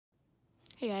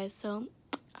Hey guys, so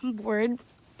I'm bored.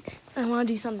 I want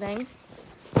to do something.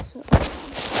 So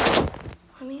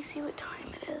let me see what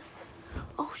time it is.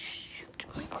 Oh shoot,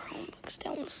 my Chromebook's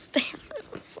downstairs.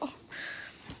 So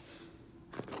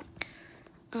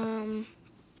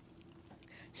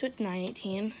it's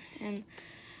 9:18 and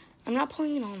I'm not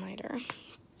pulling an all-nighter,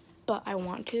 but I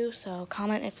want to, so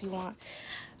comment if you want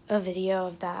a video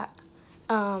of that.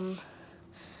 But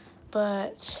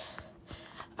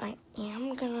I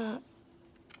am gonna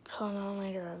pull an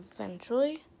all-nighter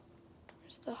eventually.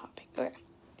 Where's the hot pink? Okay.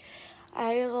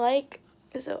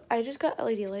 So I just got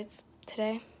LED lights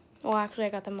today. Well, actually I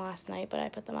got them last night, but I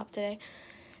put them up today.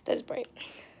 That is bright.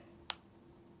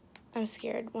 I'm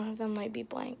scared. One of them might be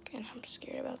blank, and I'm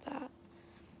scared about that.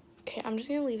 Okay, I'm just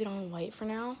gonna leave it on white for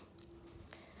now.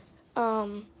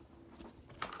 Hold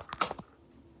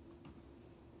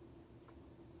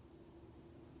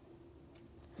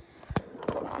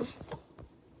on.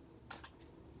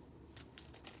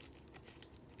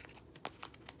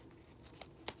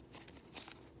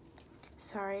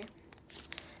 Sorry,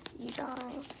 you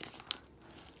guys.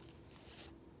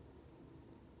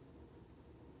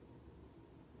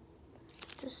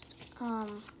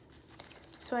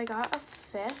 So I got a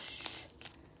fish.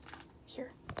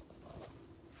 Here.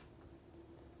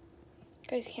 You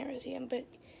guys can't really see him, but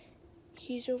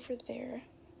he's over there.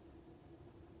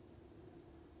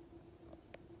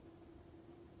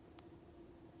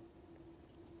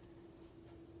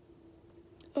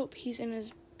 Oh, he's in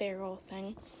his barrel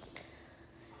thing.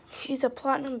 He's a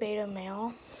platinum beta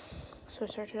male. So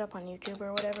search it up on YouTube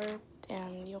or whatever,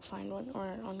 and you'll find one, or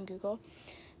on Google.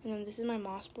 And then this is my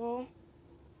moss ball.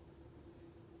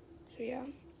 So yeah.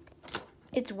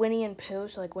 It's Winnie and Pooh,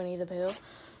 so like Winnie the Pooh.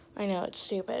 I know it's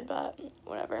stupid, but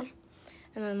whatever.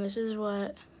 And then this is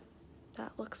what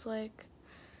that looks like.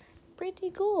 Pretty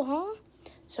cool, huh?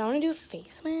 So I'm gonna do a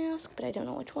face mask, but I don't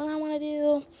know which one I wanna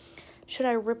do. Should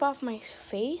I rip off my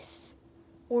face,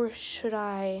 or should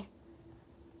I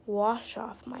wash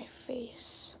off my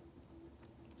face?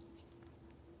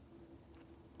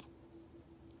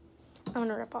 I'm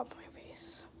gonna rip off my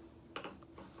face.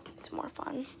 It's more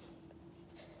fun.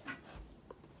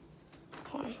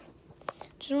 Hold on.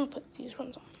 Just want to put these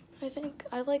ones on. I think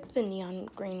I like the neon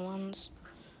green ones.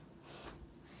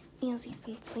 As you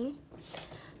can see.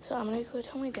 So I'm gonna go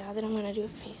tell my dad that I'm gonna do a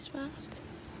face mask.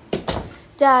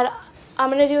 Dad, I'm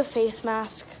gonna do a face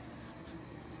mask.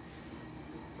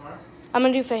 What? I'm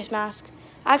gonna do a face mask.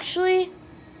 Actually,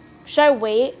 should I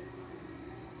wait?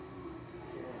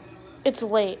 It's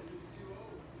late.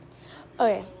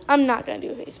 Okay, I'm not gonna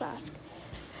do a face mask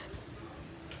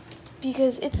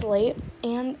because it's late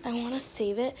and I want to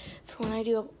save it for when I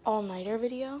do an all-nighter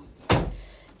video.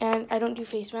 And I don't do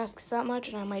face masks that much,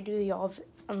 and I might do the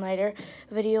all-nighter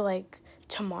video like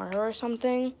tomorrow or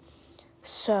something.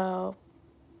 So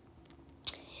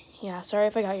yeah, sorry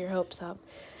if I got your hopes up,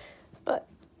 but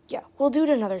yeah, we'll do it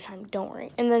another time, don't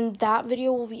worry. And then that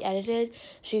video will be edited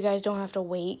so you guys don't have to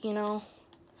wait, you know.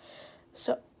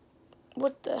 So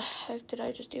what the heck did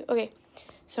I just do? Okay,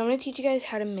 so I'm going to teach you guys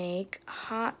how to make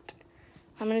I'm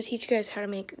going to teach you guys how to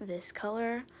make this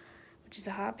color, which is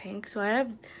a hot pink. So I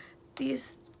have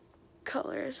these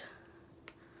colors.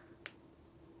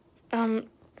 Okay,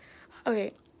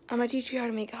 I'm going to teach you how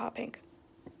to make a hot pink.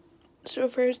 So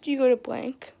first you go to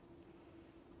blank.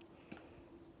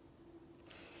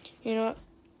 You know what?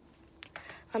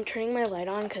 I'm turning my light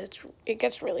on because it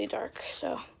gets really dark,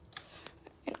 so,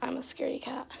 and I'm a scaredy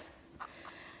cat.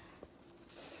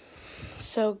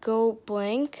 So go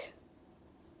blank.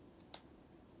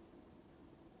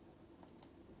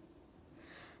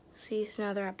 See, so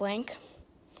now they're at blank.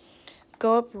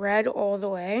 Go up red all the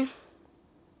way.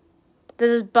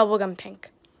 This is bubblegum pink.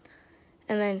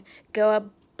 And then go up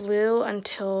blue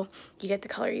until you get the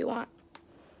color you want.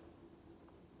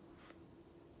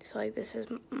 So like this is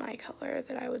my color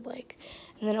that I would like.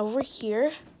 And then over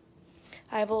here,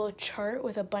 I have a little chart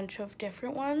with a bunch of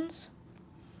different ones.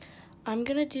 I'm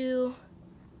gonna do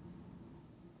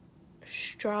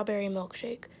strawberry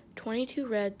milkshake. 22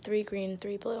 red, 3 green,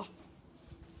 3 blue.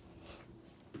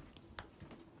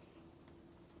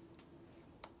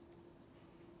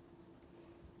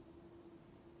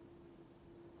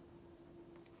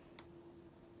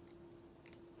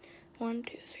 One,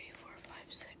 2, 3, 4, 5,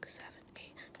 6, 7,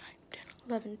 8, 9, 10,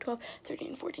 11, 12,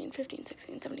 13, 14, 15,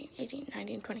 16, 17, 18,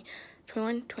 19, 20,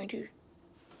 21, 22.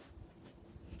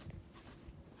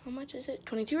 How much is it?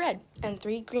 22 red and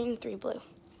 3 green, 3 blue.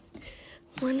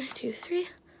 1, 2, 3.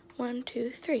 1,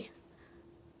 2, 3.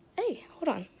 Hey, hold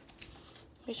on.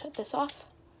 Let me shut this off.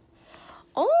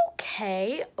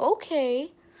 Okay.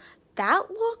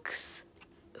 That looks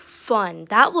fun.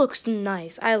 That looks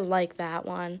nice. I like that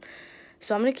one.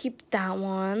 So I'm going to keep that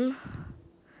one.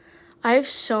 I have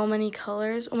so many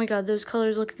colors. Oh my god, those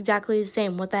colors look exactly the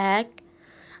same. What the heck?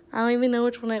 I don't even know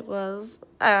which one it was.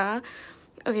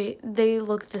 Okay, they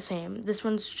look the same. This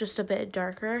one's just a bit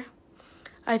darker.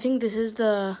 I think this is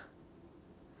the...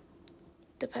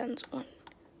 Depends on...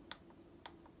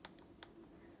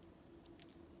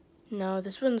 No,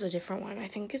 this one's a different one. I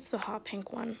think it's the hot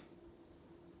pink one.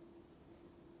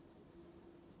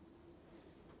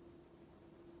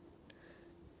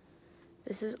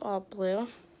 This is all blue.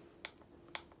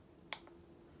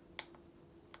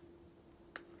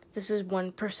 This is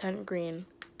 1% green.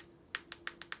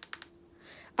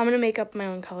 I'm going to make up my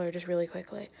own color just really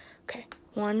quickly. Okay,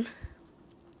 1,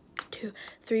 2,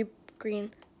 3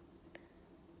 green,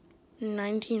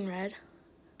 19 red,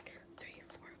 3,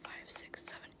 4, 5, 6,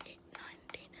 7, 8,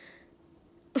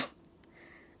 9, 10,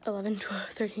 11, 12,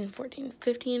 13, 14,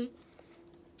 15,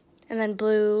 and then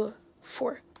blue,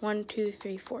 4. 1, 2,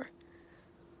 3, 4.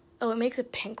 Oh, it makes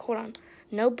it pink. Hold on.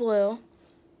 No blue.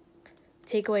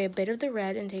 Take away a bit of the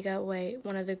red and take away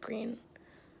one of the green.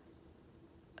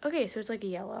 Okay, so it's like a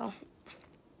yellow.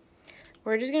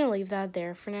 We're just going to leave that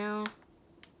there for now,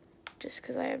 just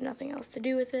because I have nothing else to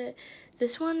do with it.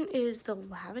 This one is the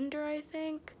lavender, I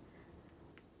think,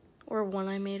 or one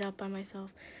I made up by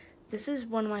myself. This is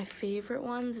one of my favorite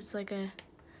ones. It's like a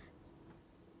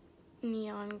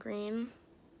neon green.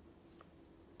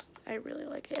 I really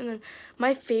like it. And then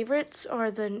my favorites are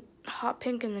the hot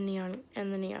pink and the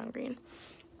neon green.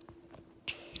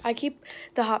 I keep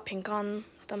the hot pink on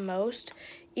the most,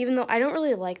 even though I don't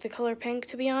really like the color pink,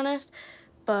 to be honest,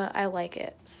 but I like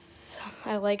it. So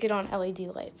I like it on LED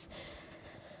lights.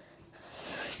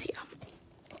 So yeah.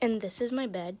 And this is my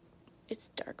bed. It's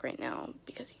dark right now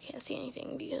because you can't see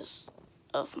anything because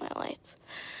of my lights.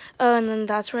 And then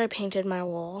that's where I painted my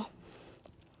wall.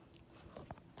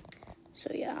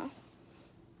 So yeah,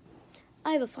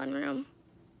 I have a fun room.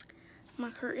 My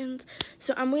curtains.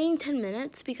 So I'm waiting 10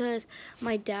 minutes because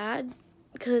I'm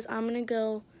gonna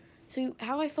go. So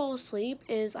how I fall asleep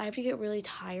is I have to get really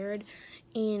tired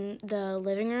in the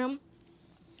living room,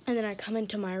 and then I come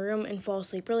into my room and fall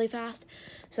asleep really fast.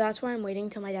 So that's why I'm waiting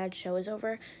till my dad's show is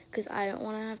over, because I don't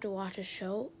want to have to watch a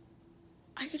show.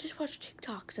 I could just watch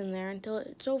TikToks in there until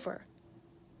it's over.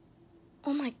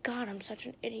 Oh my god, I'm such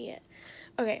an idiot.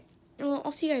 Okay, well,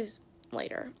 I'll see you guys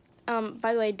later.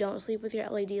 By the way, don't sleep with your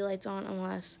LED lights on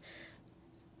unless,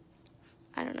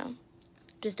 I don't know,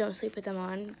 just don't sleep with them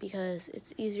on because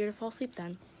it's easier to fall asleep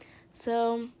then.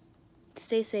 So,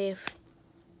 stay safe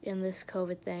in this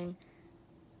COVID thing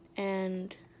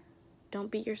and don't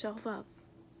beat yourself up.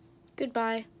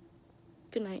 Goodbye.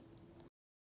 Good night.